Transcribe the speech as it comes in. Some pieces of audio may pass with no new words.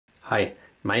Hi,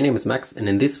 my name is Max, and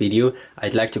in this video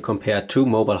I'd like to compare two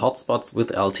mobile hotspots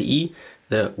with LTE,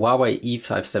 the Huawei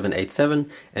E5787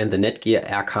 and the Netgear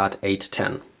AirCard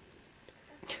 810.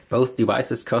 Both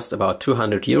devices cost about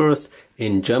 200 euros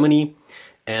in Germany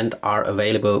and are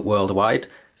available worldwide,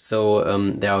 so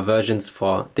there are versions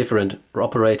for different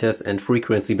operators and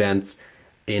frequency bands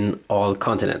in all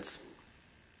continents.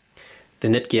 The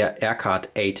Netgear AirCard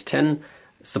 810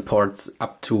 supports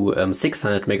up to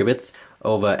 600 megabits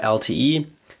over LTE,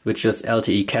 which is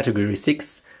LTE category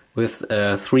 6 with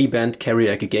 3-band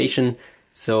carrier aggregation,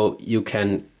 so you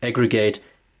can aggregate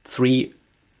 3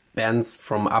 bands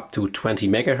from up to 20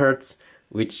 megahertz,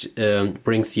 which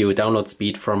brings you download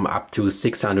speed from up to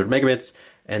 600 megabits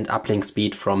and uplink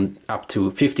speed from up to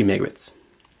 50 megabits.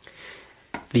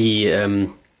 The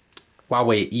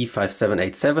Huawei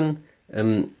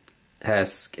E5787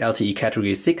 has LTE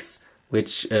category 6,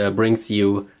 which brings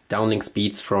you downlink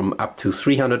speeds from up to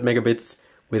 300 megabits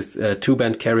with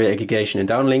 2-band carrier aggregation and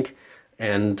downlink,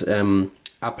 and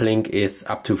uplink is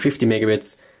up to 50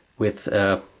 megabits with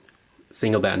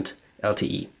single-band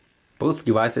LTE. Both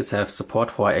devices have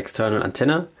support for external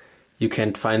antenna. You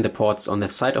can find the ports on the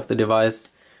side of the device.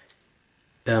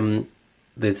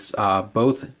 These are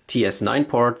both TS9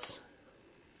 ports,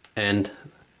 and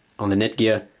on the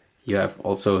Netgear you have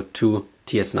also 2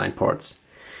 TS9 ports.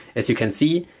 As you can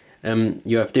see,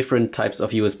 you have different types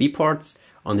of USB ports.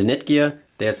 On the Netgear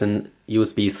there's an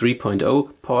USB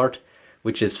 3.0 port,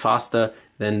 which is faster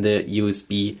than the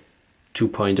USB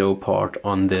 2.0 port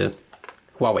on the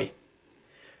Huawei.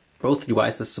 Both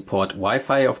devices support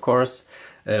Wi-Fi, of course.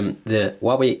 The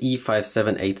Huawei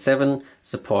E5787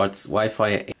 supports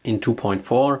Wi-Fi in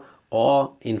 2.4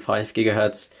 or in 5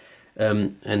 GHz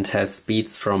and has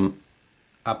speeds from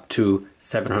up to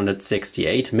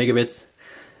 768 megabits.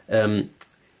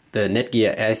 The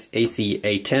Netgear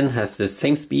AC810 has the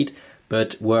same speed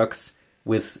but works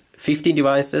with 15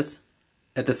 devices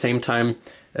at the same time.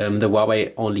 The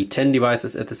Huawei only 10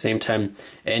 devices at the same time,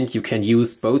 and you can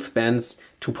use both bands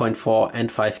 2.4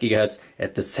 and 5 GHz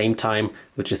at the same time,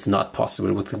 which is not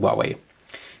possible with the Huawei.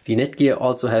 The Netgear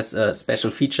also has a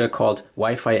special feature called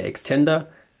Wi-Fi extender.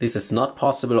 This is not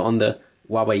possible on the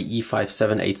Huawei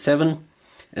E5787,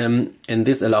 and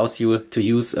this allows you to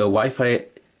use a Wi-Fi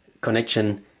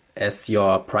connection as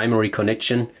your primary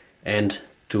connection and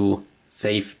to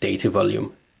save data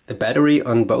volume. The battery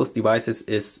on both devices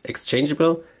is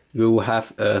exchangeable. You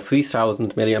have a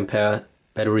 3000 mAh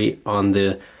battery on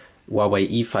the Huawei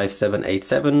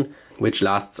E5787, which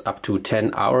lasts up to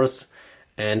 10 hours.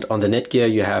 And on the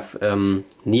Netgear you have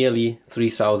nearly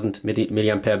 3000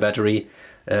 mAh battery,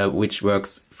 which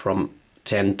works from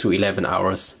 10 to 11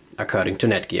 hours according to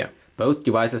Netgear. Both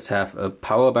devices have a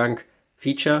power bank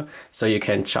feature, so you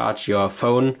can charge your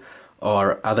phone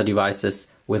or other devices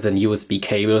with an USB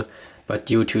cable, but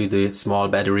due to the small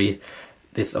battery,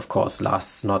 this of course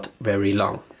lasts not very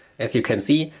long. As you can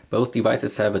see, both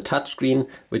devices have a touchscreen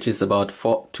which is about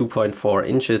 2.4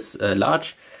 inches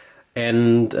large,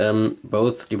 and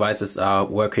both devices are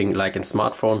working like a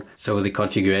smartphone, so the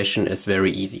configuration is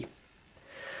very easy.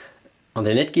 On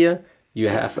the Netgear you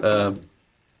have a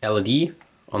LED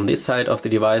on this side of the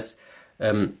device.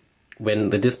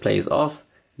 When the display is off,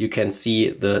 you can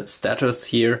see the status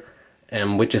here,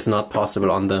 which is not possible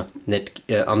on the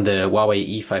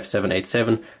Huawei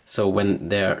E5787. So when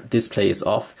their display is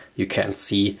off, you can't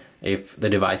see if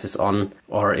the device is on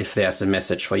or if there's a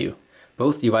message for you.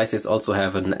 Both devices also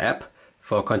have an app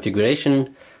for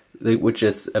configuration, which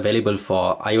is available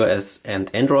for iOS and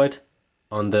Android.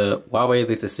 On the Huawei,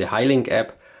 this is the Highlink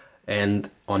app, and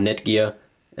on Netgear,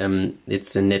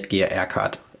 it's the Netgear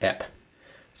AirCard app.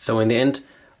 So in the end,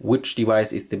 which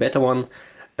device is the better one?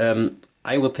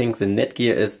 I would think the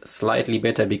Netgear is slightly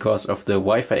better because of the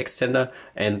Wi-Fi extender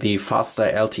and the faster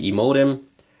LTE modem.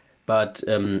 But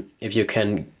if you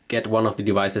can get one of the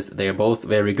devices, they are both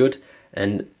very good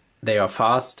and they are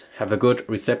fast, have a good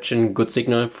reception, good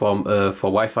signal for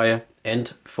Wi-Fi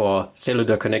and for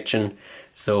cellular connection.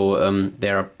 So they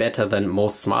are better than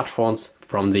most smartphones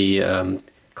from the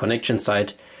connection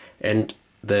side, and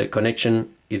the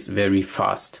connection is very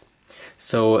fast.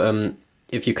 So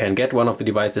if you can get one of the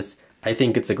devices, I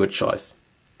think it's a good choice.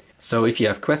 So if you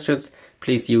have questions,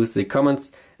 please use the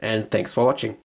comments, and thanks for watching.